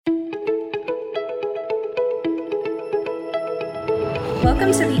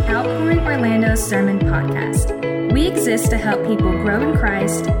Welcome to the Outpouring Orlando Sermon Podcast. We exist to help people grow in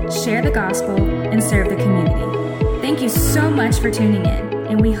Christ, share the gospel, and serve the community. Thank you so much for tuning in,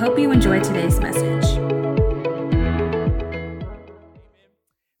 and we hope you enjoy today's message.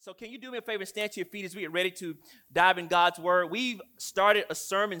 So can you do me a favor and stand to your feet as we get ready to dive in God's Word? We've started a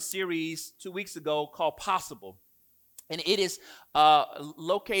sermon series 2 weeks ago called Possible. And it is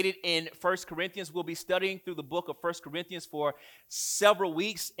located in 1 Corinthians. We'll be studying through the book of 1 Corinthians for several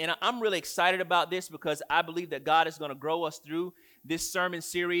weeks. And I'm really excited about this because I believe that God is going to grow us through this sermon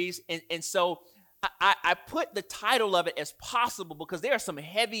series. And so I put the title of it as Possible because there are some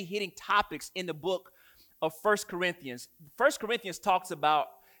heavy-hitting topics in the book of 1 Corinthians. 1 Corinthians talks about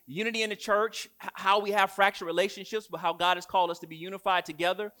unity in the church, how we have fractured relationships, but how God has called us to be unified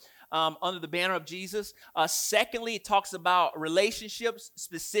together under the banner of Jesus. Secondly, it talks about relationships,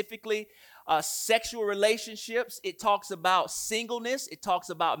 specifically sexual relationships. It talks about singleness. It talks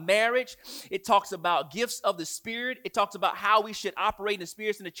about marriage. It talks about gifts of the Spirit. It talks about how we should operate in the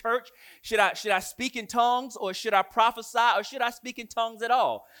spirits in the church. Should I speak in tongues, or should I prophesy, or should I speak in tongues at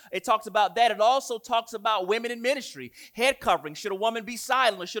all? It talks about that. It also talks about women in ministry, head covering. Should a woman be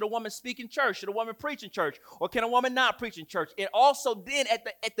silent, or should a woman speak in church? Should a woman preach in church, or can a woman not preach in church? It also then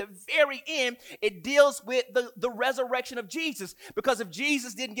at the very end, it deals with the resurrection of Jesus, because if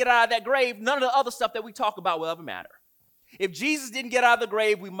Jesus didn't get out of that grave, none of the other stuff that we talk about will ever matter. If Jesus didn't get out of the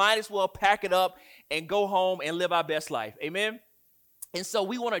grave, we might as well pack it up and go home and live our best life. Amen? And so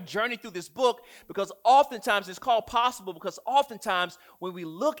we want to journey through this book because oftentimes it's called Possible, because oftentimes when we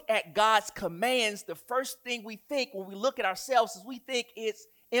look at God's commands, the first thing we think when we look at ourselves is we think it's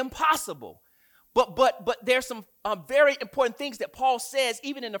impossible. But there's some very important things that Paul says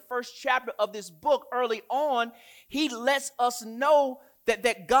even in the first chapter of this book early on. He lets us know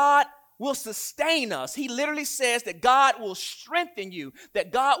that God will sustain us. He literally says that God will strengthen you,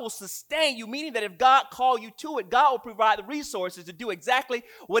 that God will sustain you, meaning that if God called you to it, God will provide the resources to do exactly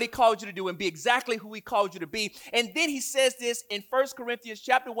what he called you to do and be exactly who he called you to be. And then he says this in 1 Corinthians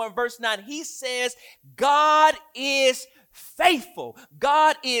chapter 1, verse 9. He says, God is faithful.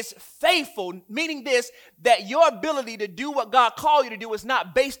 God is faithful, meaning this, that your ability to do what God called you to do is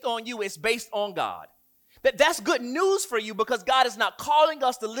not based on you, it's based on God. That's good news for you, because God is not calling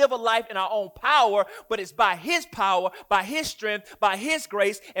us to live a life in our own power, but it's by his power, by his strength, by his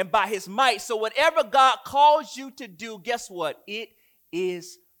grace, and by his might. So whatever God calls you to do, guess what? It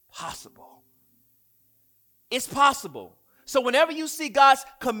is possible. It's possible. So whenever you see God's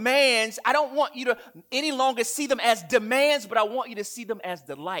commands, I don't want you to any longer see them as demands, but I want you to see them as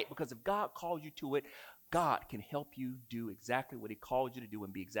delight, because if God called you to it, God can help you do exactly what he called you to do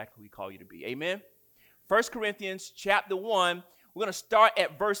and be exactly who he called you to be. Amen? 1 Corinthians chapter 1, we're going to start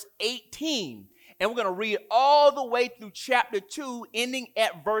at verse 18, and we're going to read all the way through chapter 2, ending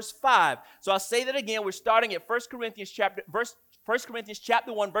at verse 5. So I'll say that again. We're starting at 1 Corinthians chapter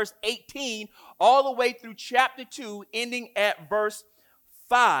 1, verse 18, all the way through chapter 2, ending at verse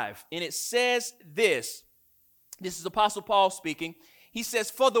 5. And it says this. This is Apostle Paul speaking. He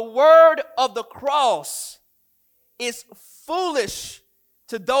says, "For the word of the cross is foolish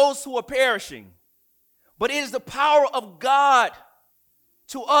to those who are perishing, but it is the power of God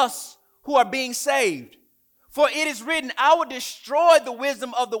to us who are being saved. For it is written, I will destroy the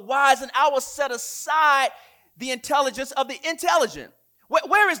wisdom of the wise, and I will set aside the intelligence of the intelligent."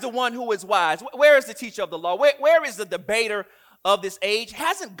 Where is the one who is wise? Where is the teacher of the law? Where is the debater of this age?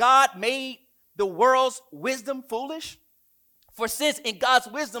 Hasn't God made the world's wisdom foolish? For since in God's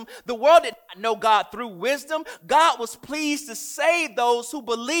wisdom, the world did not know God through wisdom, God was pleased to save those who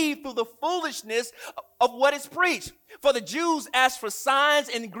believe through the foolishness of what is preached. For the Jews ask for signs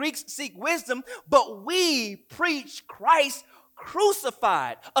and the Greeks seek wisdom, but we preach Christ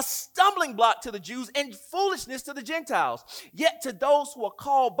crucified, a stumbling block to the Jews and foolishness to the Gentiles. Yet to those who are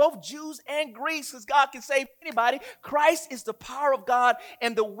called, both Jews and Greeks, because God can save anybody, Christ is the power of God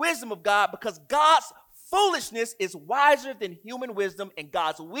and the wisdom of God, because God's foolishness is wiser than human wisdom, and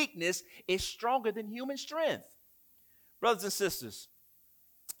God's weakness is stronger than human strength. Brothers and sisters,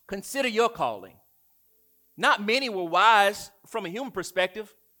 consider your calling. Not many were wise from a human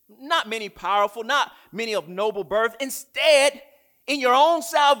perspective, not many powerful, not many of noble birth. Instead, in your own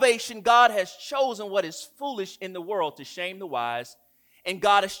salvation, God has chosen what is foolish in the world to shame the wise. And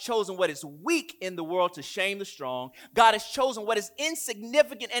God has chosen what is weak in the world to shame the strong. God has chosen what is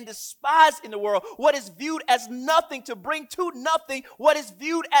insignificant and despised in the world, what is viewed as nothing, to bring to nothing what is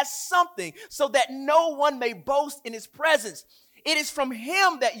viewed as something, so that no one may boast in his presence. It is from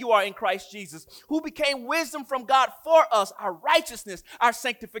him that you are in Christ Jesus, who became wisdom from God for us, our righteousness, our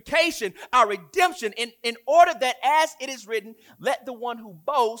sanctification, our redemption, in order that, as it is written, let the one who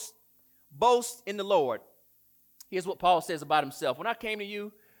boasts, boast in the Lord. Here's what Paul says about himself. When I came to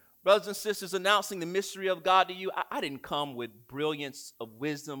you, brothers and sisters, announcing the mystery of God to you, I didn't come with brilliance of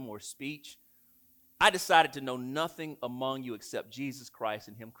wisdom or speech. I decided to know nothing among you except Jesus Christ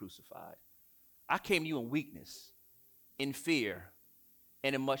and him crucified. I came to you in weakness, in fear,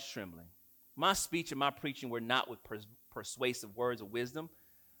 and in much trembling. My speech and my preaching were not with persuasive words of wisdom,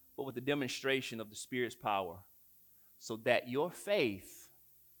 but with the demonstration of the Spirit's power, so that your faith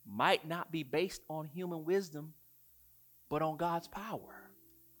might not be based on human wisdom, but on God's power.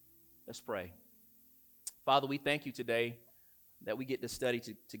 Let's pray. Father, we thank you today that we get to study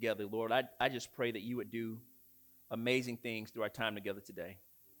together, Lord. I just pray that you would do amazing things through our time together today.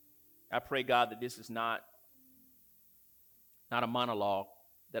 I pray, God, that this is not a monologue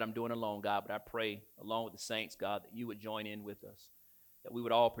that I'm doing alone, God, but I pray along with the saints, God, that you would join in with us, that we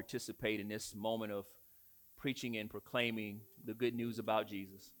would all participate in this moment of preaching and proclaiming the good news about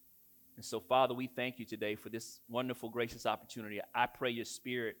Jesus. And so, Father, we thank you today for this wonderful, gracious opportunity. I pray your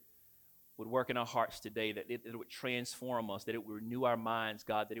Spirit would work in our hearts today, that it would transform us, that it would renew our minds,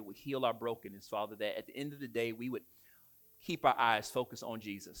 God, that it would heal our brokenness, Father, that at the end of the day, we would keep our eyes focused on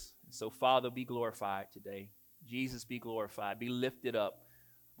Jesus. And so, Father, be glorified today. Jesus, be glorified, be lifted up.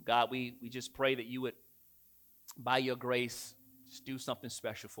 God, we just pray that you would, by your grace, just do something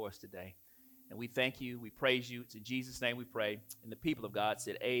special for us today. And we thank you, we praise you. It's in Jesus' name we pray. And the people of God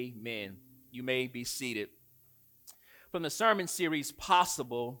said, amen. You may be seated. From the sermon series,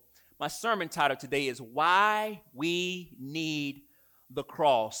 Possible, my sermon title today is Why We Need the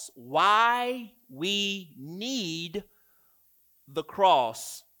Cross. Why we need the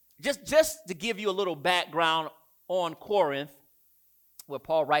cross. Just to give you a little background on Corinth, where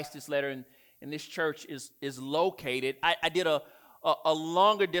Paul writes this letter and this church is located. I did a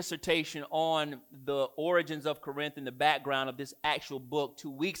longer dissertation on the origins of Corinth and the background of this actual book 2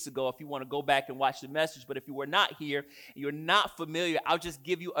 weeks ago, if you want to go back and watch the message. But if you were not here, you're not familiar, I'll just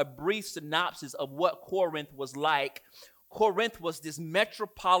give you a brief synopsis of what Corinth was like. Corinth was this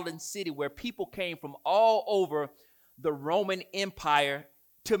metropolitan city where people came from all over the Roman Empire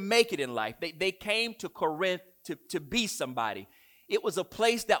to make it in life. They came to Corinth to be somebody. It was a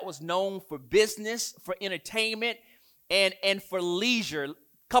place that was known for business, for entertainment, and for leisure. A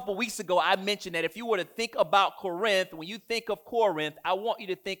couple weeks ago, I mentioned that if you were to think about Corinth, when you think of Corinth, I want you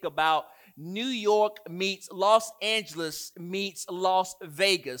to think about New York meets Los Angeles meets Las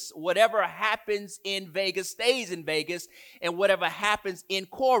Vegas. Whatever happens in Vegas stays in Vegas, and whatever happens in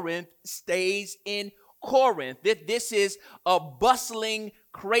Corinth stays in Corinth. This is a bustling,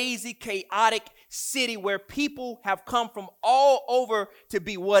 crazy, chaotic city where people have come from all over to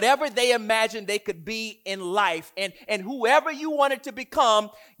be whatever they imagined they could be in life. And whoever you wanted to become,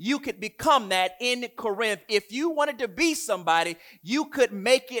 you could become that in Corinth. If you wanted to be somebody, you could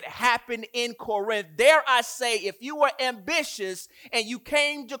make it happen in Corinth. Dare I say, if you were ambitious and you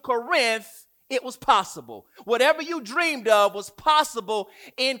came to Corinth, it was possible. Whatever you dreamed of was possible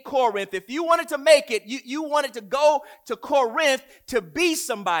in Corinth. If you wanted to make it, you wanted to go to Corinth to be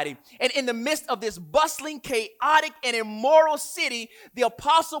somebody. And in the midst of this bustling, chaotic, and immoral city, the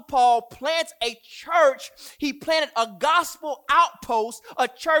Apostle Paul plants a church. He planted a gospel outpost, a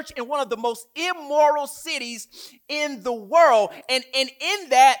church in one of the most immoral cities in the world. And in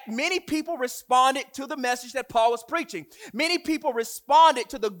that, many people responded to the message that Paul was preaching. Many people responded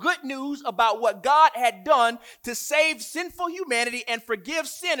to the good news about what God had done to save sinful humanity and forgive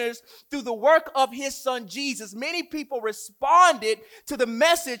sinners through the work of his son Jesus. Many people responded to the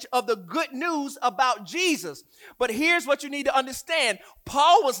message of the good news about Jesus. But here's what you need to understand.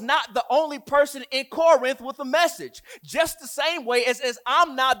 Paul was not the only person in Corinth with a message. Just the same way as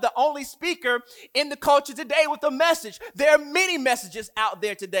I'm not the only speaker in the culture today with a message. There are many messages out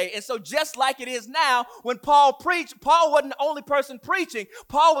there today. And so just like it is now, when Paul preached, Paul wasn't the only person preaching.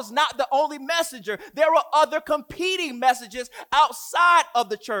 Paul was not the only messenger. There were other competing messages outside of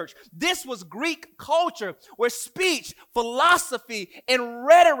the church. This was Greek culture where speech, philosophy, and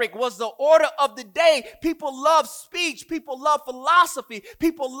rhetoric was the order of the day. People loved speech. People loved philosophy.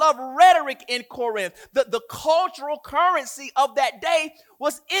 People loved rhetoric in Corinth. The cultural currency of that day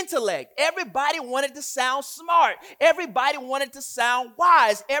was intellect. Everybody wanted to sound smart. Everybody wanted to sound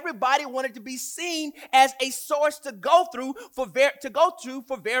wise. Everybody wanted to be seen as a source to go to for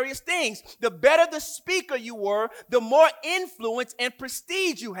various things. The better the speaker you were, the more influence and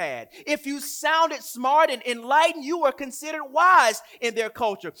prestige you had. If you sounded smart and enlightened, you were considered wise in their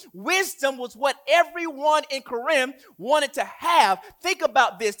culture. Wisdom was what everyone in Corinth wanted to have. Think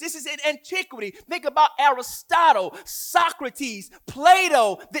about this. This is in antiquity. Think about Aristotle, Socrates,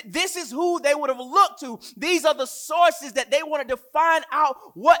 Plato. This is who they would have looked to. These are the sources that they wanted to find out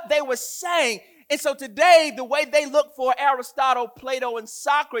what they were saying. And so today, the way they look for Aristotle, Plato, and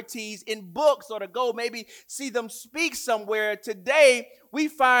Socrates in books or to go maybe see them speak somewhere, today we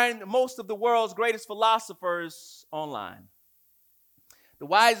find most of the world's greatest philosophers online. The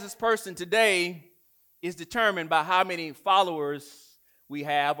wisest person today is determined by how many followers we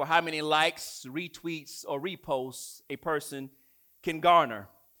have or how many likes, retweets, or reposts a person can garner.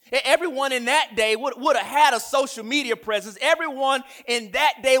 Everyone in that day would have had a social media presence. Everyone in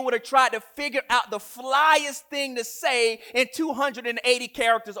that day would have tried to figure out the flyest thing to say in 280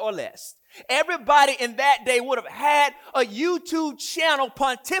 characters or less. Everybody in that day would have had a YouTube channel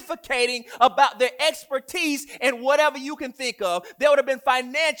pontificating about their expertise in whatever you can think of. There would have been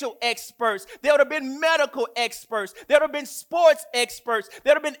financial experts. There would have been medical experts. There would have been sports experts.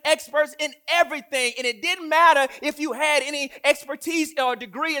 There would have been experts in everything. And it didn't matter if you had any expertise or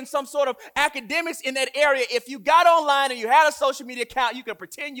degree in some sort of academics in that area. If you got online and you had a social media account, you can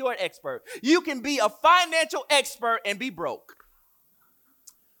pretend you're an expert. You can be a financial expert and be broke.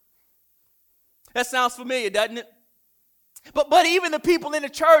 That sounds familiar, doesn't it? But even the people in the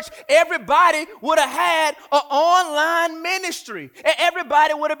church, everybody would have had an online ministry.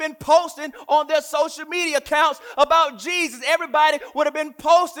 Everybody would have been posting on their social media accounts about Jesus. Everybody would have been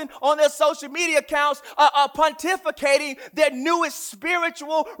posting on their social media accounts pontificating their newest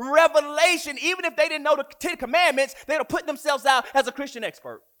spiritual revelation. Even if they didn't know the 10 Commandments, they would have put themselves out as a Christian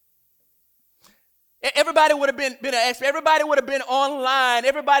expert. Everybody would have been an expert. Everybody would have been online.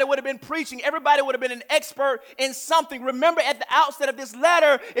 Everybody would have been preaching. Everybody would have been an expert in something. Remember at the outset of this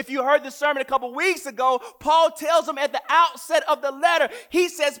letter, if you heard this sermon a couple weeks ago, Paul tells them at the outset of the letter, he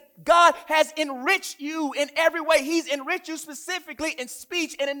says, God has enriched you in every way. He's enriched you specifically in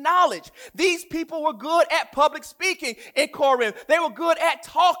speech and in knowledge. These people were good at public speaking in Corinth. They were good at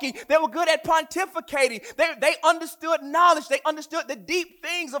talking. They were good at pontificating. They understood knowledge. They understood the deep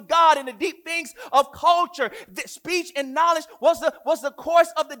things of God and the deep things of culture. The speech and knowledge was the course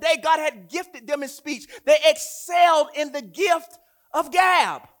of the day. God had gifted them in speech. They excelled in the gift of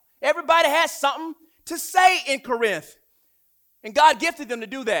gab. Everybody had something to say in Corinth. And God gifted them to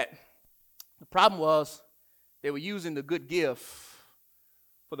do that. The problem was they were using the good gift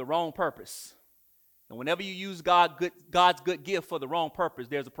for the wrong purpose. And whenever you use God's good gift for the wrong purpose,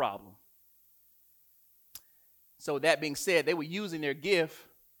 there's a problem. So that being said, they were using their gift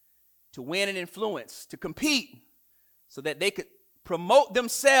to win and influence, to compete, so that they could promote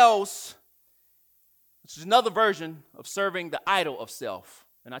themselves, which is another version of serving the idol of self.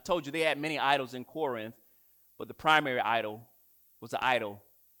 And I told you they had many idols in Corinth, but the primary idol was the idol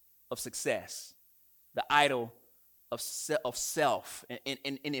of success, the idol of self. And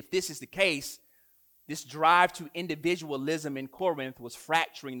if this is the case, this drive to individualism in Corinth was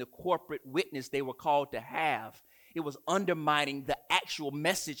fracturing the corporate witness they were called to have. It was undermining the actual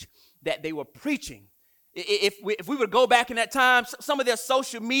message that they were preaching. If we would go back in that time, some of their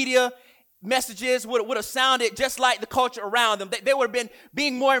social media messages would have sounded just like the culture around them. They would have been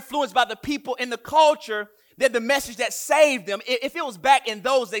being more influenced by the people in the culture than the message that saved them. If it was back in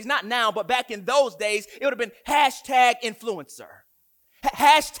those days, not now, but back in those days, it would have been #influencer.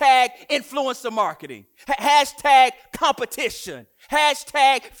 #influencer marketing, #competition,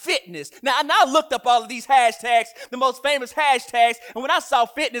 #fitness. Now I looked up all of these hashtags, the most famous hashtags, and when I saw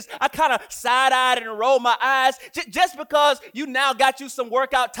fitness, I kind of side-eyed and rolled my eyes. Just because you now got you some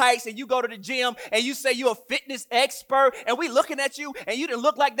workout tights and you go to the gym and you say you're a fitness expert and we looking at you and you didn't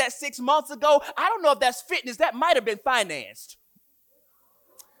look like that 6 months ago, I don't know if that's fitness. That might have been financed.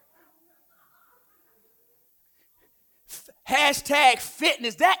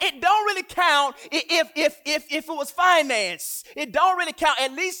 #fitness. That it don't really count if it was financed. It don't really count.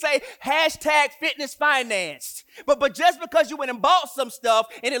 At least say #fitness financed. But just because you went and bought some stuff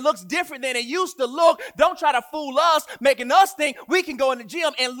and it looks different than it used to look, don't try to fool us, making us think we can go in the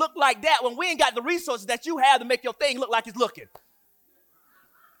gym and look like that when we ain't got the resources that you have to make your thing look like it's looking.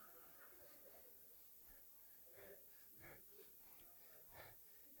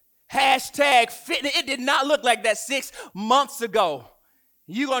 #fitness. It did not look like that 6 months ago.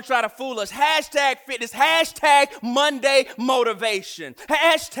 You're going to try to fool us. Hashtag fitness, hashtag Monday motivation,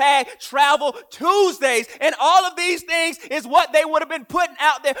 hashtag travel Tuesdays. And all of these things is what they would have been putting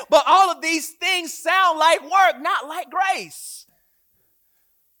out there. But all of these things sound like work, not like grace.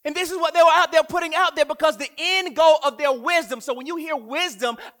 And this is what they were out there putting out there because the end goal of their wisdom. So when you hear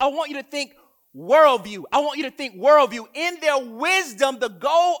wisdom, I want you to think worldview. I want you to think worldview. In their wisdom, the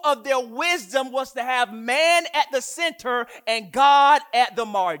goal of their wisdom was to have man at the center and God at the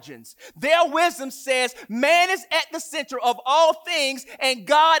margins. Their wisdom says man is at the center of all things and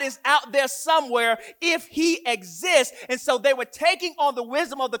God is out there somewhere if he exists. And so they were taking on the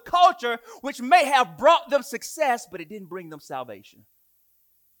wisdom of the culture, which may have brought them success, but it didn't bring them salvation.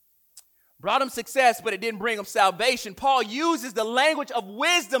 Brought them success, but it didn't bring them salvation. Paul uses the language of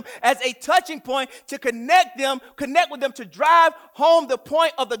wisdom as a touching point to connect with them to drive home the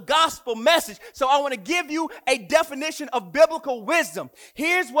point of the gospel message. So I want to give you a definition of biblical wisdom.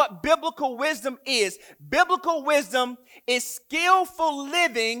 Here's what biblical wisdom is. Biblical wisdom is skillful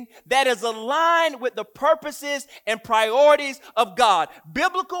living that is aligned with the purposes and priorities of God.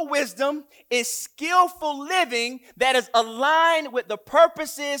 Biblical wisdom is skillful living that is aligned with the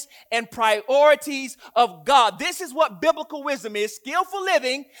purposes and priorities of God. This is what biblical wisdom is. Skillful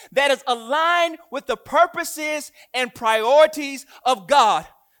living that is aligned with the purposes and priorities of God.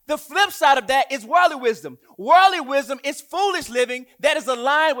 The flip side of that is worldly wisdom. Worldly wisdom is foolish living that is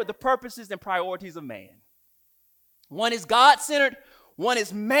aligned with the purposes and priorities of man. One is God-centered, one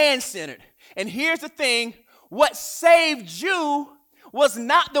is man-centered. And here's the thing, what saved you was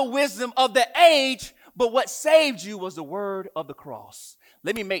not the wisdom of the age, but what saved you was the word of the cross.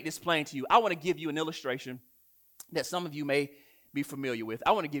 Let me make this plain to you. I want to give you an illustration that some of you may be familiar with.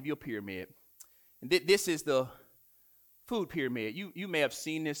 I want to give you a pyramid. And this is the food pyramid. You may have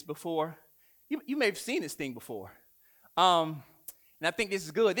seen this before. You may have seen this thing before. And I think this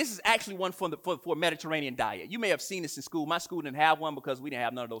is good. This is actually one for a Mediterranean diet. You may have seen this in school. My school didn't have one because we didn't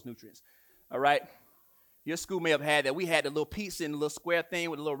have none of those nutrients. All right? Your school may have had that. We had the little pizza in the little square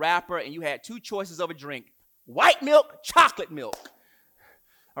thing with a little wrapper, and you had two choices of a drink. White milk, chocolate milk.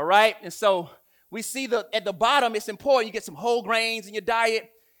 All right? And so we see at the bottom, it's important. You get some whole grains in your diet.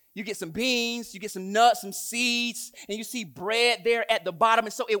 You get some beans, you get some nuts, some seeds, and you see bread there at the bottom.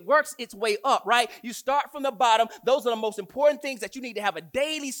 And so it works its way up, right? You start from the bottom. Those are the most important things that you need to have a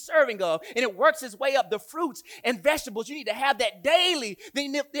daily serving of. And it works its way up. The fruits and vegetables, you need to have that daily.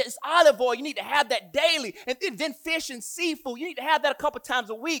 Then there's olive oil. You need to have that daily. And then fish and seafood. You need to have that a couple times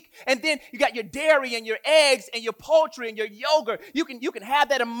a week. And then you got your dairy and your eggs and your poultry and your yogurt. You can have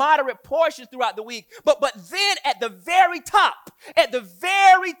that in moderate portions throughout the week. But then at the very top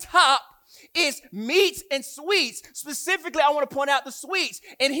is meats and sweets. Specifically, I want to point out the sweets.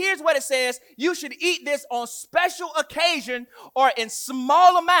 And here's what it says. You should eat this on special occasion or in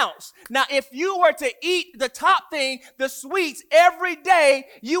small amounts. Now, if you were to eat the top thing, the sweets, every day,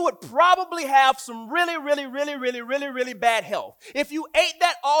 you would probably have some really bad health. If you ate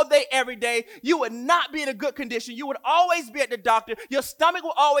that all day, every day, you would not be in a good condition. You would always be at the doctor. Your stomach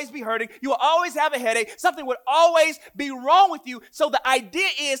will always be hurting. You will always have a headache. Something would always be wrong with you. So the idea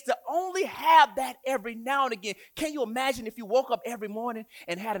is to only have that every now and again. Can you imagine if you woke up every morning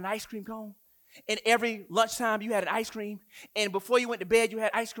and had an ice cream cone? And every lunchtime you had an ice cream. And before you went to bed, you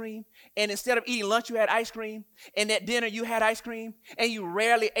had ice cream. And instead of eating lunch, you had ice cream. And at dinner, you had ice cream. And you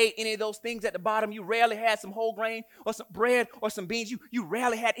rarely ate any of those things at the bottom. You rarely had some whole grain or some bread or some beans. You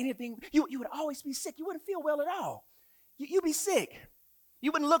rarely had anything. You would always be sick. You wouldn't feel well at all. You'd be sick.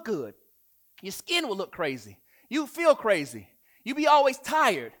 You wouldn't look good. Your skin would look crazy. You'd feel crazy. You'd be always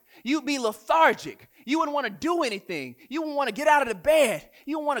tired. You'd be lethargic. You wouldn't want to do anything. You wouldn't want to get out of the bed.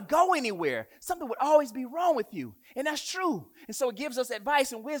 You wouldn't want to go anywhere. Something would always be wrong with you. And that's true. And so it gives us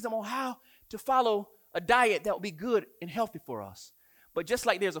advice and wisdom on how to follow a diet that will be good and healthy for us. But just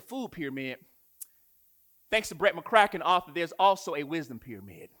like there's a food pyramid, thanks to Brett McCracken, author, there's also a wisdom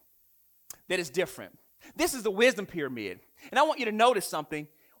pyramid that is different. This is the wisdom pyramid. And I want you to notice something.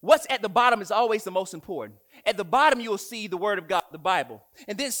 What's at the bottom is always the most important. At the bottom, you will see the Word of God, the Bible.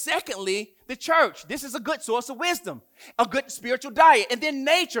 And then secondly, the church. This is a good source of wisdom, a good spiritual diet. And then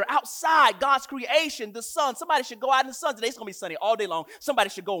nature, outside, God's creation, the sun. Somebody should go out in the sun today. It's going to be sunny all day long.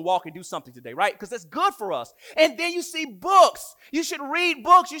 Somebody should go and walk and do something today, right? Because that's good for us. And then you see books. You should read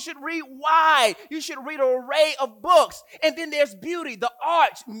books. You should read wide. You should read an array of books. And then there's beauty, the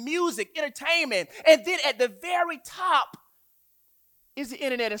arts, music, entertainment. And then at the very top is the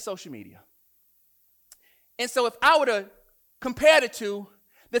internet and social media. And so if I were to compare the two,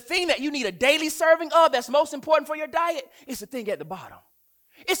 the thing that you need a daily serving of that's most important for your diet is the thing at the bottom.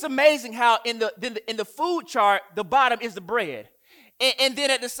 It's amazing how in the food chart, the bottom is the bread. And then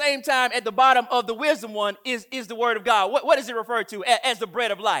at the same time, at the bottom of the wisdom one is the word of God. What is it referred to as the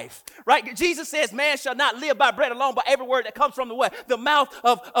bread of life, right? Jesus says, man shall not live by bread alone, but every word that comes from the what? The mouth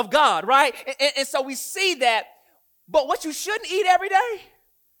of God, right? And so we see that. But what you shouldn't eat every day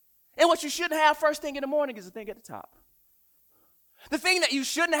and what you shouldn't have first thing in the morning is the thing at the top. The thing that you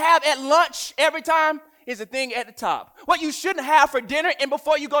shouldn't have at lunch every time is the thing at the top. What you shouldn't have for dinner and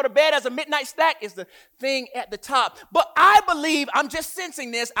before you go to bed as a midnight snack is the thing at the top. But I believe, I'm just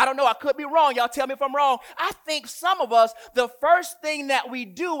sensing this, I don't know, I could be wrong, y'all tell me if I'm wrong. I think some of us, the first thing that we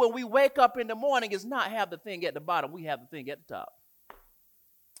do when we wake up in the morning is not have the thing at the bottom, we have the thing at the top.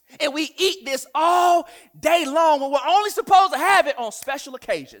 And we eat this all day long when we're only supposed to have it on special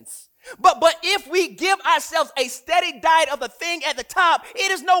occasions. But if we give ourselves a steady diet of the thing at the top,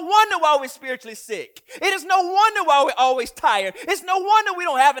 it is no wonder why we're spiritually sick. It is no wonder why we're always tired. It's no wonder we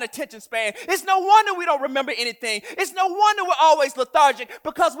don't have an attention span. It's no wonder we don't remember anything. It's no wonder we're always lethargic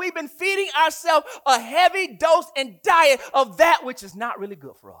because we've been feeding ourselves a heavy dose and diet of that which is not really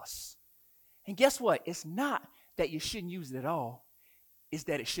good for us. And guess what? It's not that you shouldn't use it at all. It's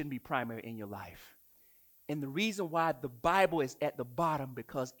that it shouldn't be primary in your life. And the reason why the Bible is at the bottom,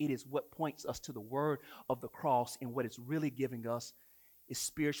 because it is what points us to the word of the cross, and what it's really giving us is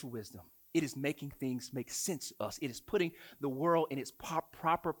spiritual wisdom. It is making things make sense to us. It is putting the world in its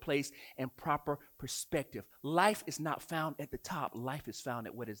proper place and proper perspective. Life is not found at the top. Life is found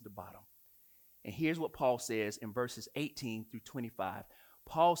at what is the bottom. And here's what Paul says in verses 18 through 25.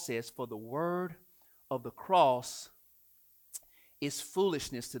 Paul says, for the word of the cross is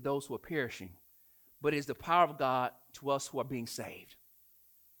foolishness to those who are perishing, but it is the power of God to us who are being saved.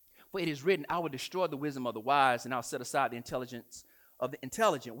 For it is written, I will destroy the wisdom of the wise, and I'll set aside the intelligence of the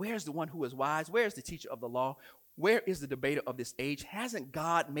intelligent. Where is the one who is wise? Where is the teacher of the law? Where is the debater of this age? Hasn't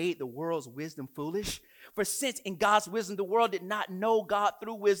God made the world's wisdom foolish? For since in God's wisdom the world did not know God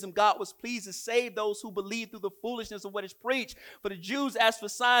through wisdom, God was pleased to save those who believe through the foolishness of what is preached. For the Jews ask for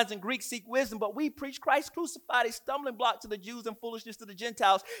signs and Greeks seek wisdom, but we preach Christ crucified, a stumbling block to the Jews and foolishness to the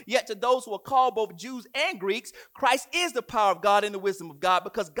Gentiles. Yet to those who are called both Jews and Greeks, Christ is the power of God and the wisdom of God,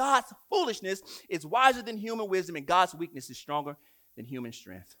 because God's foolishness is wiser than human wisdom and God's weakness is stronger than human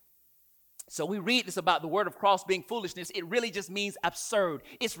strength. So we read this about the word of cross being foolishness. It really just means absurd.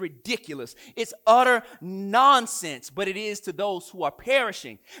 It's ridiculous. It's utter nonsense, but it is to those who are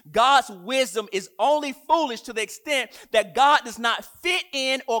perishing. God's wisdom is only foolish to the extent that God does not fit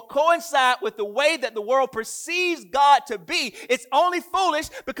in or coincide with the way that the world perceives God to be. It's only foolish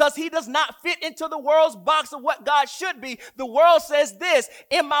because he does not fit into the world's box of what God should be. The world says this,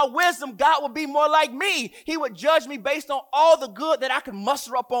 in my wisdom, God would be more like me. He would judge me based on all the good that I can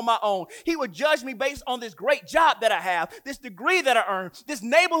muster up on my own. He would judge me based on this great job that I have, this degree that I earn, this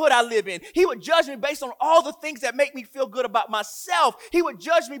neighborhood I live in. He would judge me based on all the things that make me feel good about myself. He would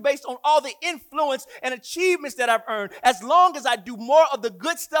judge me based on all the influence and achievements that I've earned. As long as I do more of the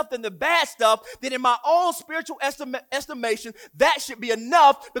good stuff than the bad stuff, then in my own spiritual estimation, that should be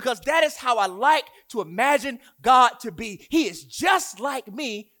enough, because that is how I like to imagine God to be. He is just like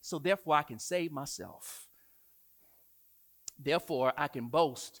me, so therefore I can save myself. Therefore, I can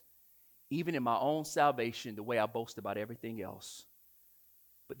boast even in my own salvation the way I boast about everything else.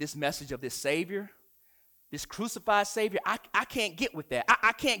 But this message of this Savior, this crucified Savior, I can't get with that.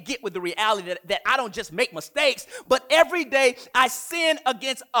 I can't get with the reality that I don't just make mistakes, but every day I sin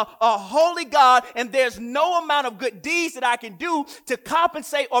against a holy God, and there's no amount of good deeds that I can do to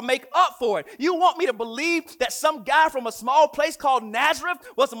compensate or make up for it. You want me to believe that some guy from a small place called Nazareth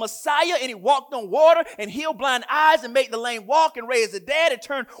was a Messiah, and he walked on water and healed blind eyes and made the lame walk and raised the dead and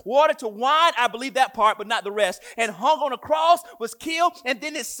turned water to wine? I believe that part, but not the rest. And hung on a cross, was killed, and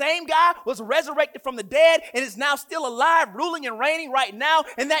then this same guy was resurrected from the dead and is now still alive, ruling and reigning right now,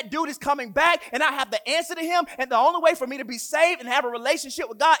 and that dude is coming back, and I have the answer to him, and the only way for me to be saved and have a relationship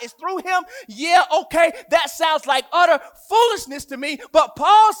with God is through him. Yeah, okay, that sounds like utter foolishness to me, but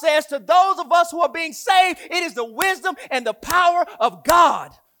Paul says to those of us who are being saved, it is the wisdom and the power of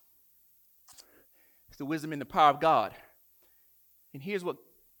God. It's the wisdom and the power of God. And here's what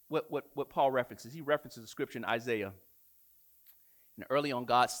Paul references. He references the scripture in Isaiah. And early on,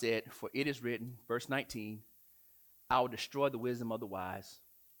 God said, for it is written, verse 19, I will destroy the wisdom of the wise,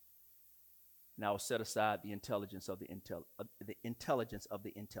 and I will set aside the intelligence of the intelligence of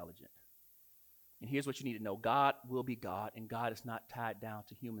the intelligent. And here's what you need to know. God will be God, and God is not tied down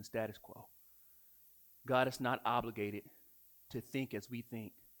to human status quo. God is not obligated to think as we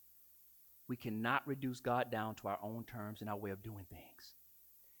think. We cannot reduce God down to our own terms and our way of doing things.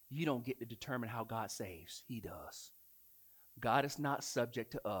 You don't get to determine how God saves. He does. God is not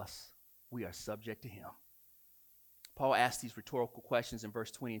subject to us. We are subject to him. Paul asks these rhetorical questions in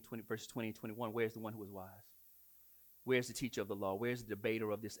verses 20 and 21. Where's the one who is wise? Where's the teacher of the law? Where's the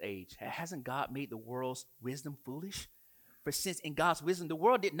debater of this age? Hasn't God made the world's wisdom foolish? For since in God's wisdom, the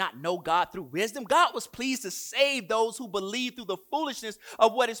world did not know God through wisdom, God was pleased to save those who believe through the foolishness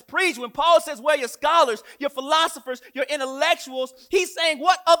of what is preached. When Paul says, where are your scholars, your philosophers, your intellectuals, he's saying,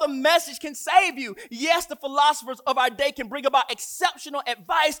 what other message can save you? Yes, the philosophers of our day can bring about exceptional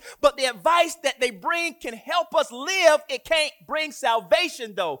advice, but the advice that they bring can help us live. It can't bring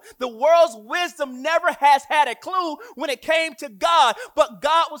salvation, though. The world's wisdom never has had a clue when it came to God, but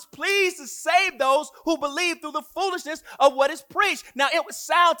God was pleased to save those who believe through the foolishness of what is preached. Now, it would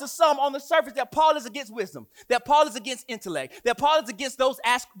sound to some on the surface that Paul is against wisdom, that Paul is against intellect, that Paul is against those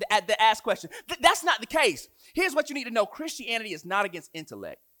that ask questions. That's not the case. Here's what you need to know. Christianity is not against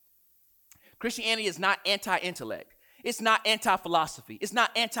intellect. Christianity is not anti-intellect. It's not anti-philosophy. It's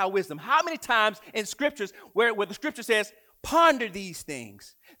not anti-wisdom. How many times in scriptures where the scripture says, ponder these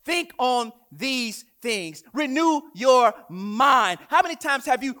things, think on these things, renew your mind? How many times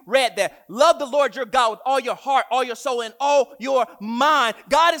have you read that? Love the Lord your God with all your heart, all your soul, and all your mind.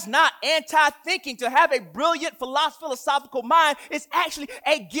 God is not anti-thinking. To have a brilliant philosophical mind is actually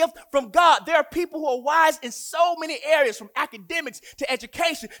a gift from God. There are people who are wise in so many areas, from academics to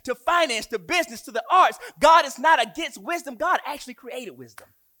education to finance to business to the arts. God is not against wisdom. God actually created wisdom.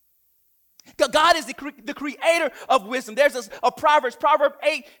 God is the creator of wisdom. There's a Proverbs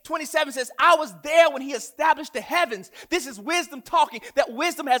 8:27 says, I was there when he established the heavens. This is wisdom talking, that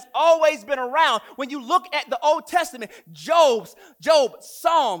wisdom has always been around. When you look at the Old Testament, Job,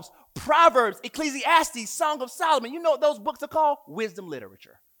 Psalms, Proverbs, Ecclesiastes, Song of Solomon, you know what those books are called? Wisdom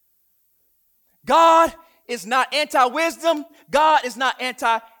literature. God is not anti-wisdom. God is not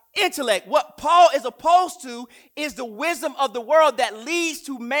anti-intellect. What Paul is opposed to is the wisdom of the world that leads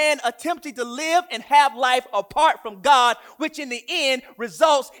to man attempting to live and have life apart from God, which in the end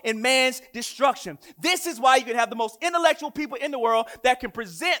results in man's destruction. This is why you can have the most intellectual people in the world that can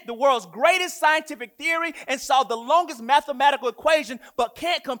present the world's greatest scientific theory and solve the longest mathematical equation, but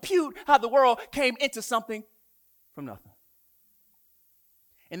can't compute how the world came into something from nothing.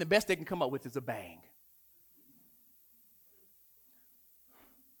 And the best they can come up with is a bang.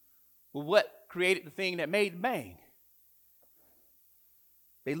 Well, what created the thing that made the bang?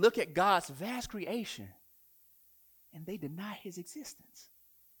 They look at God's vast creation and they deny his existence.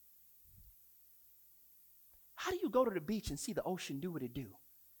 How do you go to the beach and see the ocean do what it do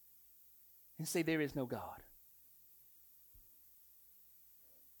and say there is no God?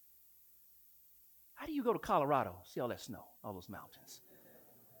 How do you go to Colorado, see all that snow, all those mountains?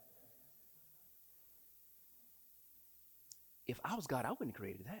 If I was God, I wouldn't have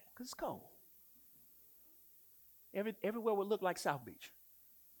created that because it's cold. Everywhere would look like South Beach.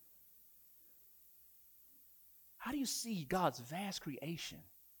 How do you see God's vast creation,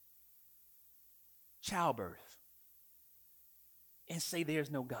 childbirth, and say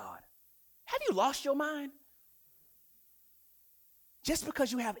there's no God? Have you lost your mind? Just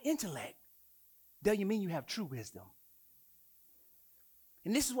because you have intellect, doesn't mean you have true wisdom.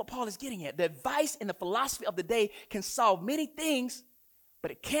 And this is what Paul is getting at. The advice and the philosophy of the day can solve many things,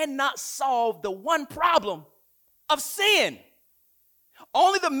 but it cannot solve the one problem of sin.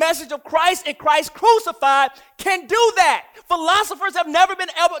 Only the message of Christ and Christ crucified can do that. Philosophers have never been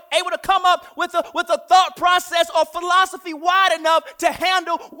able to come up with a thought process or philosophy wide enough to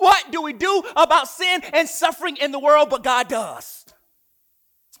handle what do we do about sin and suffering in the world, but God does.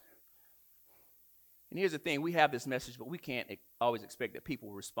 And here's the thing, we have this message, but we can't always expect that people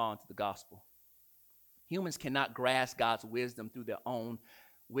will respond to the gospel. Humans cannot grasp God's wisdom through their own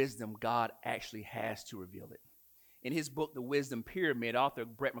wisdom. God actually has to reveal it. In his book, The Wisdom Pyramid, author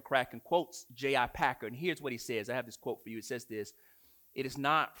Brett McCracken quotes J.I. Packer, and here's what he says. I have this quote for you. It says this: it is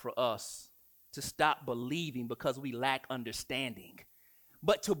not for us to stop believing because we lack understanding,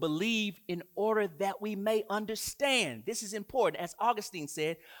 but to believe in order that we may understand. This is important. As Augustine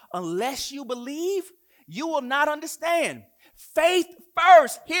said, unless you believe, you will not understand. Faith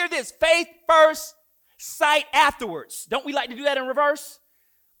first. Hear this. Faith first, sight afterwards. Don't we like to do that in reverse?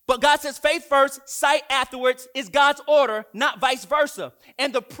 But God says faith first, sight afterwards is God's order, not vice versa.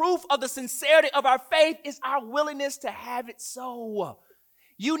 And the proof of the sincerity of our faith is our willingness to have it so.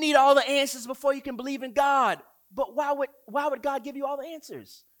 You need all the answers before you can believe in God. But why would God give you all the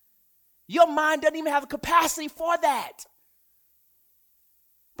answers? Your mind doesn't even have the capacity for that.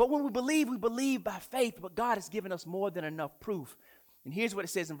 But when we believe by faith, but God has given us more than enough proof. And here's what it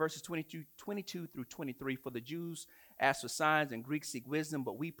says in verses 22 through 23. For the Jews ask for signs and Greeks seek wisdom,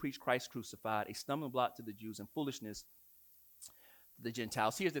 but we preach Christ crucified, a stumbling block to the Jews and foolishness to the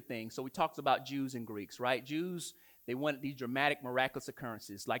Gentiles. Here's the thing. So we talked about Jews and Greeks, right? Jews, They wanted these dramatic, miraculous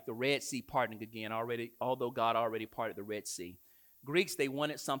occurrences, like the Red Sea parting again, although God already parted the Red Sea. Greeks, they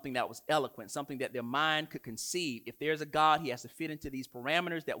wanted something that was eloquent, something that their mind could conceive. If there's a God, he has to fit into these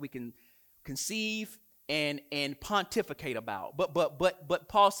parameters that we can conceive and pontificate about. But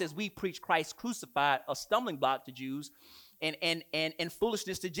Paul says we preach Christ crucified, a stumbling block to Jews and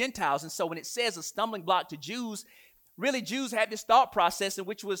foolishness to Gentiles. And so when it says a stumbling block to Jews, really Jews had this thought process, and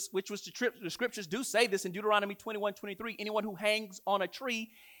which was the scriptures do say this in Deuteronomy 21:23. Anyone who hangs on a tree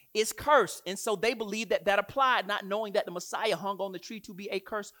is cursed. And so they believed that applied, not knowing that the Messiah hung on the tree to be a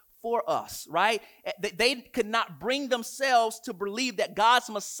curse for us, right? They could not bring themselves to believe that God's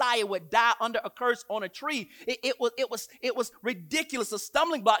Messiah would die under a curse on a tree. It was ridiculous, a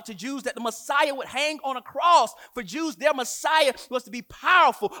stumbling block to Jews that the Messiah would hang on a cross. For Jews, their Messiah was to be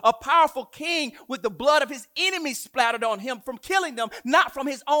powerful, a powerful king with the blood of his enemies splattered on him from killing them, not from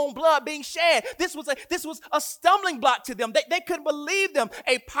his own blood being shed. This was a stumbling block to them. They couldn't believe them.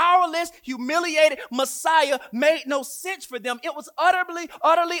 A powerless, humiliated Messiah made no sense for them. It was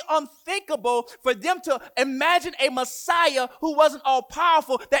utterly unthinkable for them to imagine a Messiah who wasn't all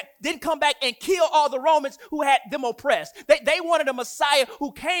powerful, that didn't come back and kill all the Romans who had them oppressed. They wanted a Messiah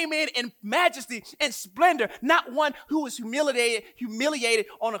who came in majesty and splendor, not one who was humiliated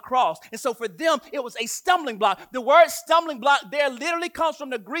on a cross. And so for them, it was a stumbling block. The word stumbling block there literally comes from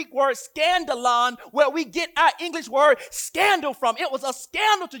the Greek word scandalon, where we get our English word scandal from. It was a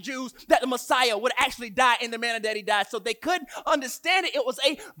scandal to Jews that the Messiah would actually die in the manner that he died. So they couldn't understand it. It was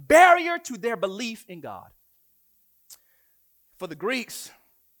a barrier to their belief in God. For the Greeks,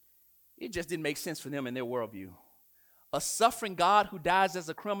 it just didn't make sense for them in their worldview. A suffering God who dies as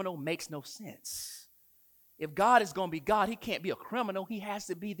a criminal makes no sense. If God is going to be God, he can't be a criminal. He has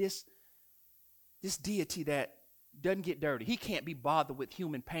to be this deity that doesn't get dirty. He can't be bothered with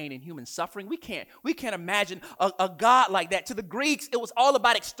human pain and human suffering. We can't imagine a God like that. To the Greeks, it was all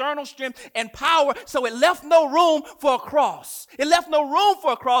about external strength and power, so it left no room for a cross. It left no room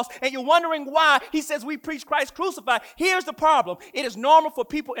for a cross, and you're wondering why he says we preach Christ crucified. Here's the problem. It is normal for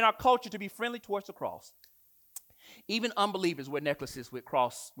people in our culture to be friendly towards the cross. Even unbelievers wear necklaces with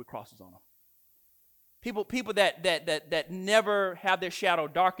crosses on them. People that never have their shadow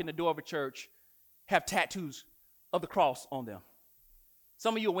darken the door of a church have tattoos of the cross on them.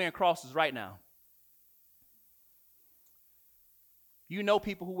 Some of you are wearing crosses right now. You know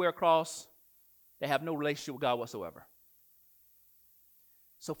people who wear a cross that have no relationship with God whatsoever.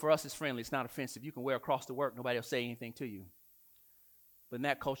 So for us, it's friendly. It's not offensive. You can wear a cross to work. Nobody will say anything to you. But in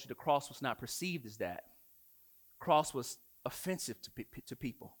that culture, the cross was not perceived as that. Cross was offensive to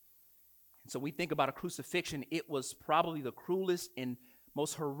people. And so we think about a crucifixion. It was probably the cruelest and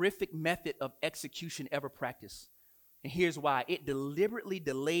most horrific method of execution ever practiced. And here's why. It deliberately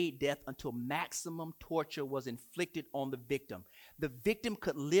delayed death until maximum torture was inflicted on the victim. The victim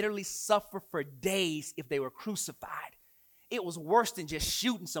could literally suffer for days if they were crucified. It was worse than just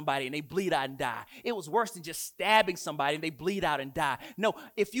shooting somebody and they bleed out and die. It was worse than just stabbing somebody and they bleed out and die. No,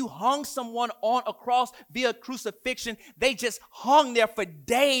 if you hung someone on a cross via crucifixion, they just hung there for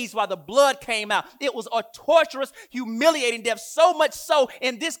days while the blood came out. It was a torturous, humiliating death. So much so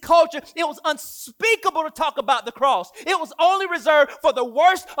in this culture, it was unspeakable to talk about the cross. It was only reserved for the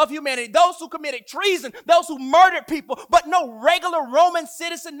worst of humanity, those who committed treason, those who murdered people, but no regular Roman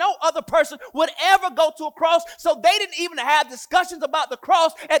citizen, no other person would ever go to a cross. So they didn't even have discussions about the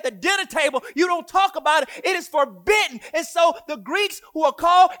cross at the dinner table. You don't talk about it. It is forbidden. And so the Greeks who are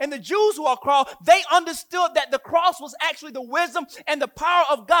called and the Jews who are called, they understood that the cross was actually the wisdom and the power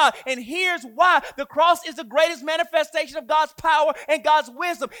of God. And here's why. The cross is the greatest manifestation of God's power and God's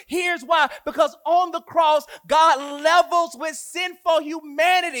wisdom. Here's why. Because on the cross, God levels with sinful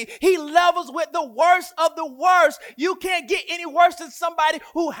humanity. He levels with the worst of the worst. You can't get any worse than somebody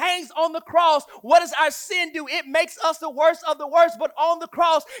who hangs on the cross. What does our sin do? It makes us the worst of the worst. But on the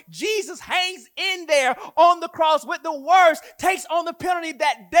cross, Jesus hangs in there on the cross with the worst, takes on the penalty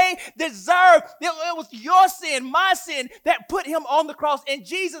that they deserve. It was your sin, my sin, that put him on the cross, and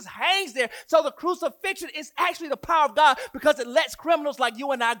Jesus hangs there. So the crucifixion is actually the power of God, because it lets criminals like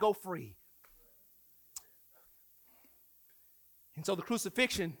you and I go free. And so the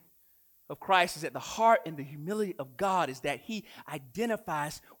crucifixion of Christ is at the heart, and the humility of God is that he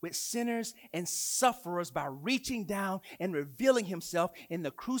identifies with sinners and sufferers by reaching down and revealing himself in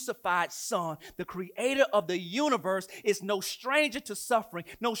the crucified Son. The creator of the universe is no stranger to suffering,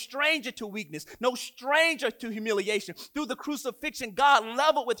 no stranger to weakness, no stranger to humiliation. Through the crucifixion, God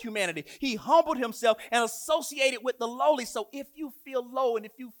leveled with humanity. He humbled himself and associated with the lowly. So if you feel low and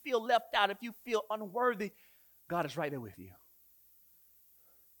if you feel left out, if you feel unworthy, God is right there with you.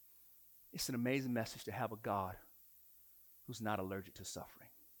 It's an amazing message to have a God who's not allergic to suffering.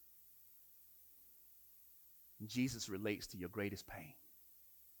 Jesus relates to your greatest pain.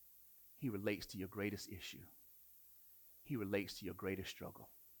 He relates to your greatest issue. He relates to your greatest struggle.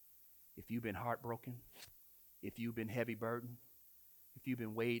 If you've been heartbroken, if you've been heavy burdened, if you've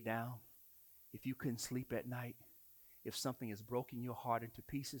been weighed down, if you couldn't sleep at night, if something has broken your heart into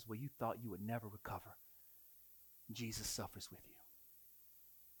pieces where you thought you would never recover, Jesus suffers with you.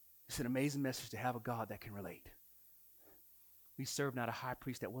 It's an amazing message to have a God that can relate. We serve not a high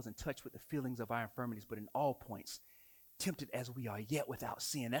priest that wasn't touched with the feelings of our infirmities, but in all points, tempted as we are, yet without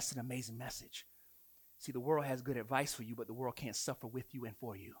sin. That's an amazing message. See, the world has good advice for you, but the world can't suffer with you and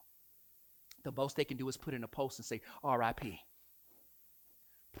for you. The most they can do is put in a post and say, R.I.P.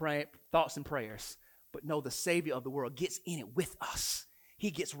 Thoughts and prayers. But no, the Savior of the world gets in it with us. He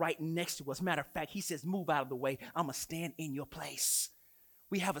gets right next to us. Matter of fact, he says, move out of the way. I'm going to stand in your place.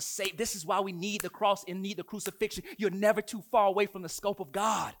 We have a Savior. This is why we need the cross and need the crucifixion. You're never too far away from the scope of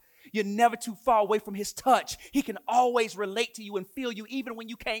God. You're never too far away from his touch. He can always relate to you and feel you. Even when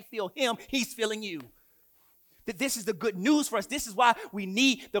you can't feel him, he's feeling you. That this is the good news for us. This is why we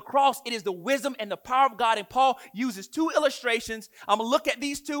need the cross. It is the wisdom and the power of God. And Paul uses two illustrations. I'm going to look at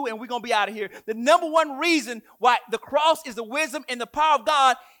these two and we're going to be out of here. The number one reason why the cross is the wisdom and the power of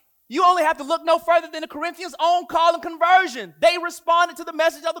God, you only have to look no further than the Corinthians' own call and conversion. They responded to the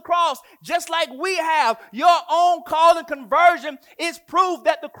message of the cross just like we have. Your own call and conversion is proof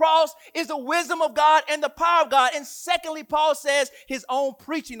that the cross is the wisdom of God and the power of God. And secondly, Paul says his own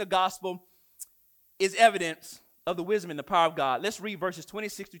preaching the gospel is evidence of the wisdom and the power of God. Let's read verses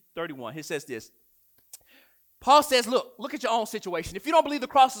 26 to 31. It says this. Paul says, look at your own situation. If you don't believe the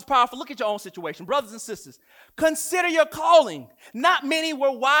cross is powerful, look at your own situation. Brothers and sisters, consider your calling. Not many were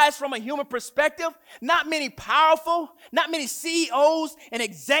wise from a human perspective. Not many powerful. Not many CEOs and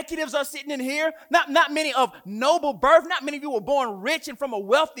executives are sitting in here. Not many of noble birth. Not many of you were born rich and from a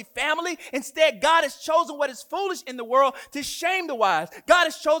wealthy family. Instead, God has chosen what is foolish in the world to shame the wise. God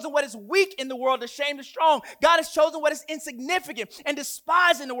has chosen what is weak in the world to shame the strong. God has chosen what is insignificant and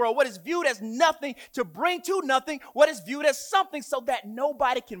despised in the world, what is viewed as nothing, to bring to nothing what is viewed as something, so that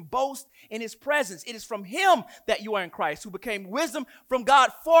nobody can boast in his presence. It is from him that you are in Christ, who became wisdom from God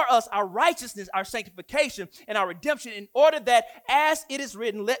for us, our righteousness, our sanctification, and our redemption, in order that, as it is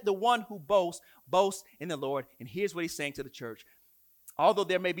written, let the one who boasts, boast in the Lord. And here's what he's saying to the church. Although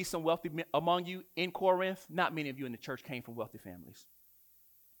there may be some wealthy among you in Corinth, not many of you in the church came from wealthy families.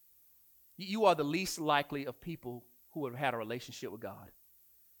 You are the least likely of people who would have had a relationship with God.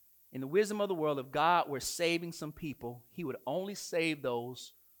 In the wisdom of the world, if God were saving some people, he would only save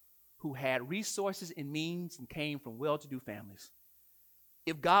those who had resources and means and came from well-to-do families.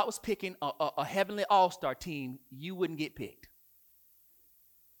 If God was picking a heavenly all-star team, you wouldn't get picked.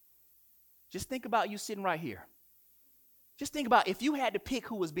 Just think about you sitting right here. Just think about if you had to pick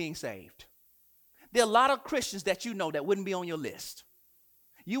who was being saved. There are a lot of Christians that you know that wouldn't be on your list.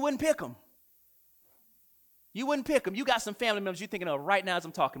 You wouldn't pick them. You wouldn't pick them. You got some family members you're thinking of right now as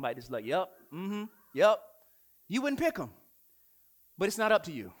I'm talking about this. Like, yep. You wouldn't pick them. But it's not up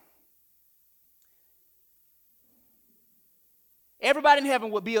to you. Everybody in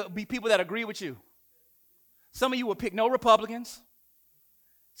heaven would be people that agree with you. Some of you would pick no Republicans.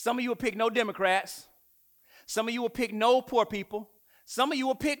 Some of you would pick no Democrats. Some of you would pick no poor people. Some of you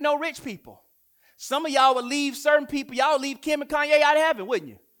would pick no rich people. Some of y'all would leave certain people. Y'all would leave Kim and Kanye out of heaven, wouldn't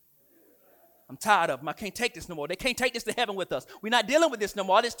you? I'm tired of them. I can't take this no more. They can't take this to heaven with us. We're not dealing with this no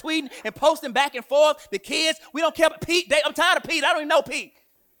more. All this tweeting and posting back and forth. The kids, we don't care about Pete. I'm tired of Pete. I don't even know Pete.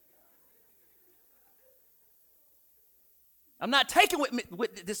 I'm not taking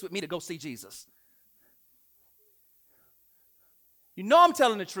this with me to go see Jesus. You know I'm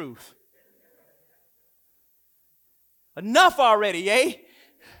telling the truth. Enough already, eh?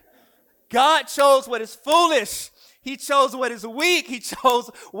 God chose what is foolish. He chose what is weak. He chose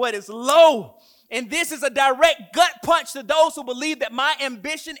what is low. And this is a direct gut punch to those who believe that my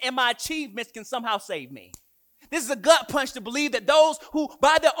ambition and my achievements can somehow save me. This is a gut punch to believe that those who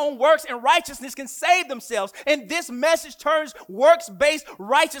by their own works and righteousness can save themselves. And this message turns works-based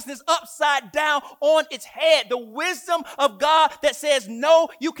righteousness upside down on its head. The wisdom of God that says, no,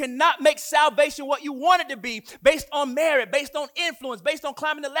 you cannot make salvation what you want it to be, based on merit, based on influence, based on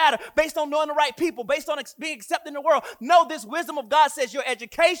climbing the ladder, based on knowing the right people, based on being accepted in the world. No, this wisdom of God says your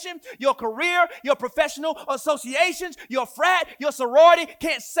education, your career, your professional associations, your frat, your sorority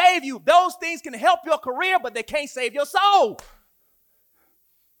can't save you. Those things can help your career, but they can't save your soul.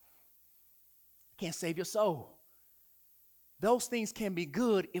 Can't save your soul. Those things can be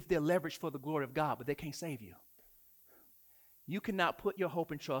good if they're leveraged for the glory of God, but they can't save you. You cannot put your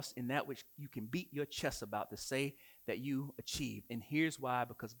hope and trust in that which you can beat your chest about to say that you achieved. And here's why: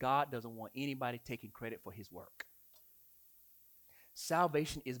 because God doesn't want anybody taking credit for his work.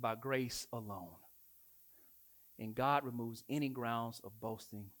 Salvation is by grace alone. And God removes any grounds of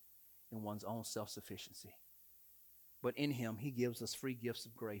boasting in one's own self-sufficiency. But in him, he gives us free gifts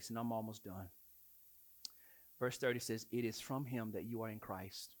of grace. And I'm almost done. Verse 30 says, it is from him that you are in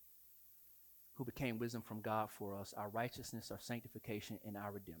Christ, who became wisdom from God for us, our righteousness, our sanctification, and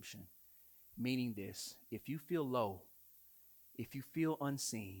our redemption. Meaning this: if you feel low, if you feel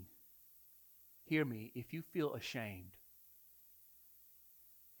unseen, hear me, if you feel ashamed,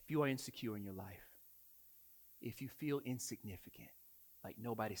 if you are insecure in your life, if you feel insignificant, like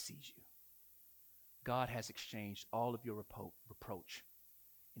nobody sees you, God has exchanged all of your reproach,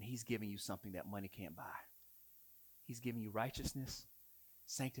 and he's giving you something that money can't buy. He's giving you righteousness,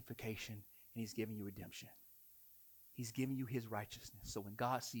 sanctification, and he's giving you redemption. He's giving you his righteousness. So when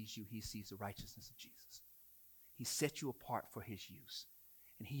God sees you, he sees the righteousness of Jesus. He set you apart for his use,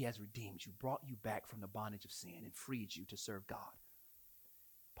 and he has redeemed you, brought you back from the bondage of sin, and freed you to serve God.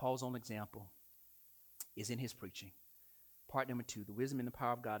 Paul's own example is in his preaching. Part number 2, the wisdom and the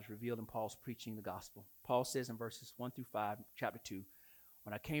power of God is revealed in Paul's preaching the gospel. Paul says in verses 1 through 5, chapter 2,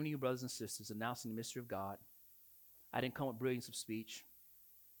 when I came to you, brothers and sisters, announcing the mystery of God, I didn't come with brilliance of speech.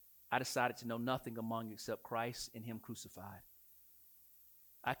 I decided to know nothing among you except Christ and him crucified.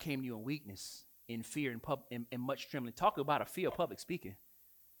 I came to you in weakness, in fear, and much trembling. Talk about a fear of public speaking.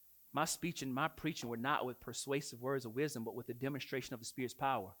 My speech and my preaching were not with persuasive words of wisdom, but with the demonstration of the Spirit's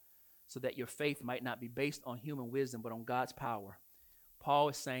power, so that your faith might not be based on human wisdom, but on God's power. Paul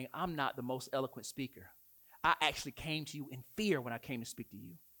is saying, I'm not the most eloquent speaker. I actually came to you in fear when I came to speak to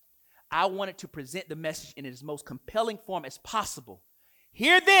you. I wanted to present the message in its most compelling form as possible.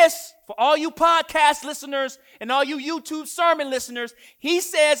 Hear this, for all you podcast listeners and all you YouTube sermon listeners. He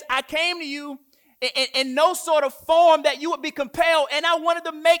says, I came to you in no sort of form that you would be compelled, and I wanted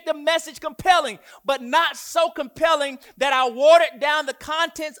to make the message compelling, but not so compelling that I watered down the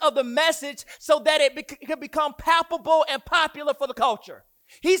contents of the message so that it could become palpable and popular for the culture.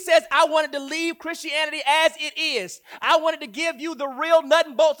 He says, I wanted to leave Christianity as it is. I wanted to give you the real nut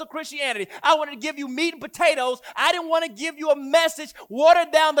and bolts of Christianity. I wanted to give you meat and potatoes. I didn't want to give you a message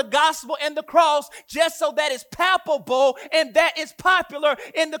watered down the gospel and the cross just so that it's palpable and that it's popular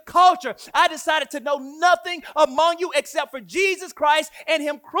in the culture. I decided to know nothing among you except for Jesus Christ and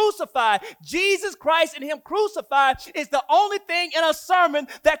him crucified. Jesus Christ and him crucified is the only thing in a sermon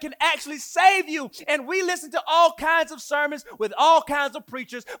that can actually save you. And we listen to all kinds of sermons with all kinds of preachers.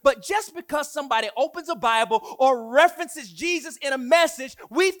 But just because somebody opens a Bible or references Jesus in a message,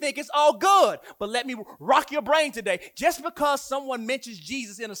 we think it's all good. But let me rock your brain today. Just because someone mentions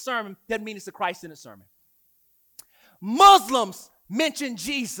Jesus in a sermon doesn't mean it's the Christ in a sermon. Muslims mention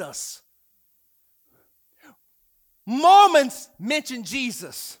Jesus. Mormons mention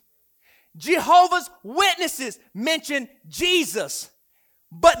Jesus. Jehovah's Witnesses mention Jesus.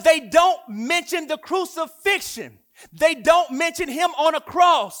 But they don't mention the crucifixion. They don't mention him on a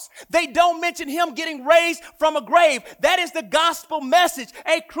cross. They don't mention him getting raised from a grave. That is the gospel message.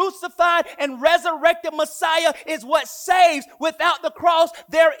 A crucified and resurrected Messiah is what saves. Without the cross,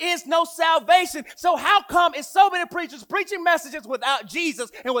 there is no salvation. So how come is so many preachers preaching messages without Jesus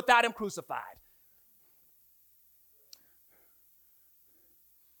and without him crucified?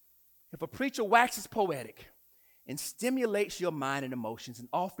 If a preacher waxes poetic and stimulates your mind and emotions and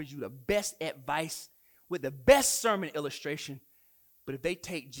offers you the best advice with the best sermon illustration, but if they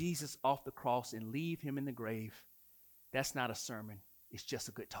take Jesus off the cross and leave him in the grave, that's not a sermon. It's just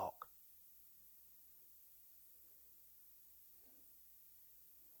a good talk.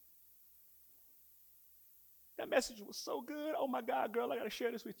 That message was so good. Oh my God, girl, I got to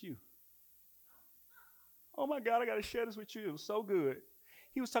share this with you. Oh my God, I got to share this with you. It was so good.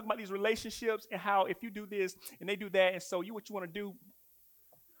 He was talking about these relationships and how if you do this and they do that, and so what you want to do.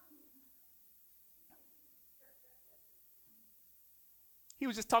 He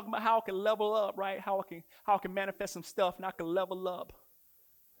was just talking about how I can level up, right? How I can manifest some stuff and I can level up.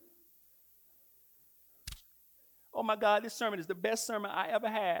 Oh my God, this sermon is the best sermon I ever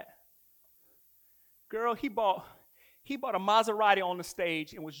had. Girl, he bought a Maserati on the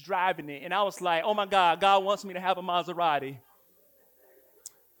stage and was driving it. And I was like, oh my God, God wants me to have a Maserati.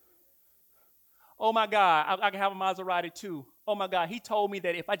 Oh my God, I can have a Maserati too. Oh my God, he told me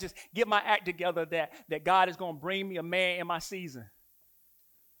that if I just get my act together, that God is going to bring me a man in my season.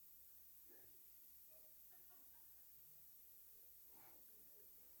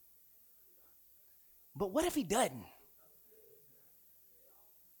 But what if he doesn't?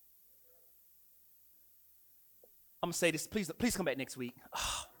 I'm going to say this. Please come back next week.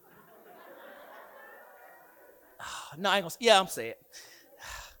 Oh. No, I ain't gonna say. Yeah, I'm saying it.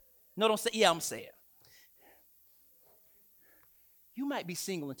 No, don't say. Yeah, I'm saying it. You might be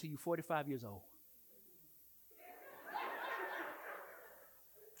single until you're 45 years old.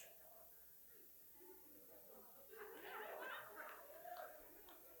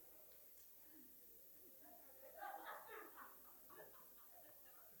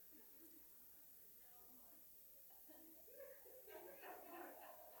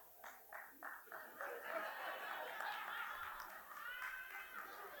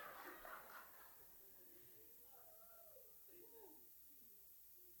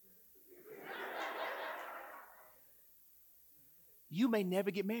 You may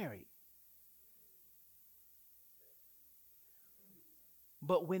never get married.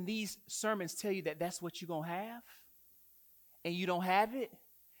 But when these sermons tell you that that's what you're going to have, and you don't have it,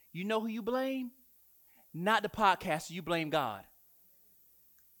 you know who you blame? Not the podcaster, you blame God.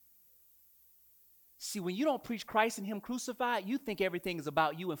 See, when you don't preach Christ and Him crucified, you think everything is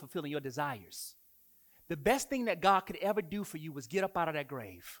about you and fulfilling your desires. The best thing that God could ever do for you was get up out of that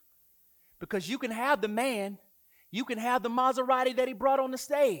grave. Because you can have the man, you can have the Maserati that He brought on the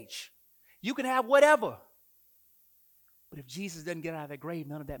stage. You can have whatever. But if Jesus doesn't get out of that grave,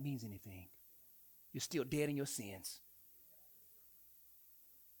 none of that means anything. You're still dead in your sins.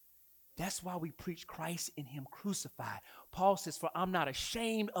 That's why we preach Christ and Him crucified. Paul says, for I'm not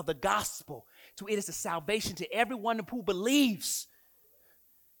ashamed of the gospel. So it is a salvation to everyone who believes.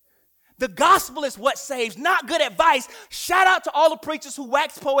 The gospel is what saves, not good advice. Shout out to all the preachers who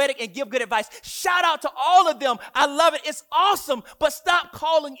wax poetic and give good advice. Shout out to all of them. I love it. It's awesome. But stop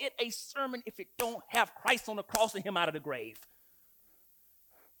calling it a sermon if it don't have Christ on the cross and Him out of the grave.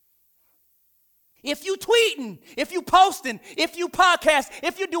 If you tweeting, if you posting, if you podcast,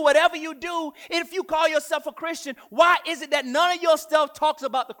 if you do whatever you do, if you call yourself a Christian, why is it that none of your stuff talks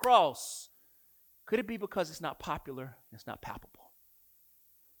about the cross? Could it be because it's not popular, it's not palpable?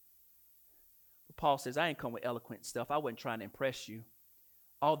 Paul says, I ain't come with eloquent stuff. I wasn't trying to impress you.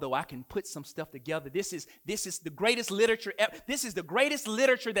 Although I can put some stuff together. This is the greatest literature. This is the greatest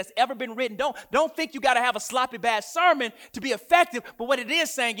literature that's ever been written. Don't think you got to have a sloppy bad sermon to be effective. But what it is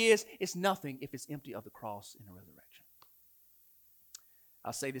saying is, it's nothing if it's empty of the cross and the resurrection.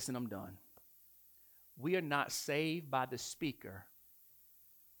 I'll say this and I'm done. We are not saved by the speaker.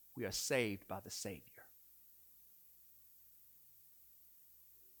 We are saved by the Savior.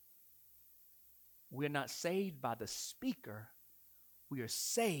 We're not saved by the speaker. We are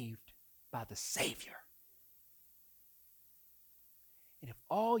saved by the Savior. And if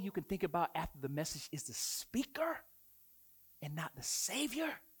all you can think about after the message is the speaker and not the Savior,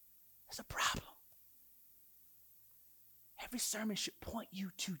 there's a problem. Every sermon should point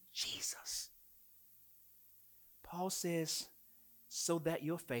you to Jesus. Paul says, so that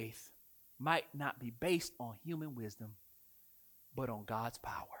your faith might not be based on human wisdom, but on God's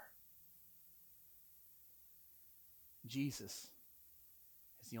power. Jesus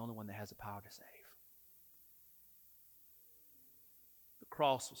is the only one that has the power to save. The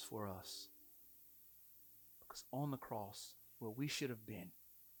cross was for us. Because on the cross, where we should have been,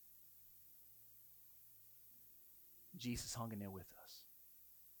 Jesus hung in there with us.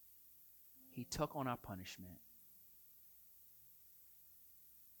 He took on our punishment.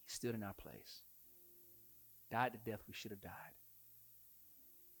 He stood in our place. Died the death we should have died.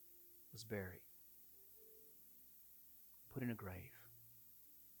 Was buried. Put in a grave.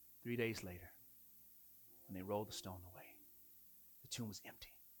 3 days later, when they rolled the stone away, the tomb was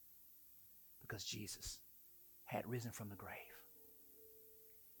empty because Jesus had risen from the grave.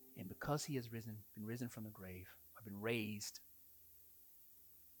 And because He has been risen from the grave, or been raised,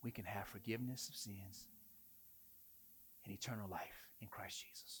 we can have forgiveness of sins and eternal life in Christ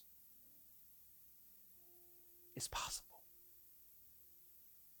Jesus. It's possible.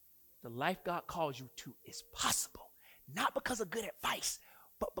 The life God calls you to is possible. Not because of good advice,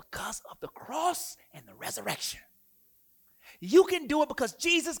 but because of the cross and the resurrection. You can do it because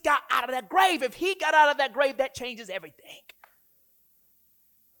Jesus got out of that grave. If He got out of that grave, that changes everything.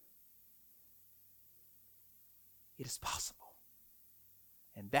 It is possible.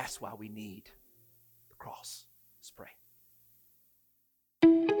 And that's why we need the cross. Let's pray.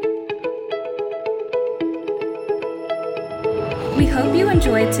 We hope you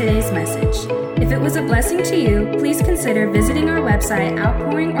enjoyed today's message. If it was a blessing to you, please consider visiting our website,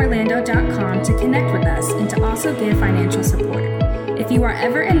 outpouringorlando.com, to connect with us and to also give financial support. If you are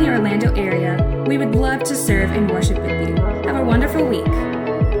ever in the Orlando area, we would love to serve and worship with you. Have a wonderful week.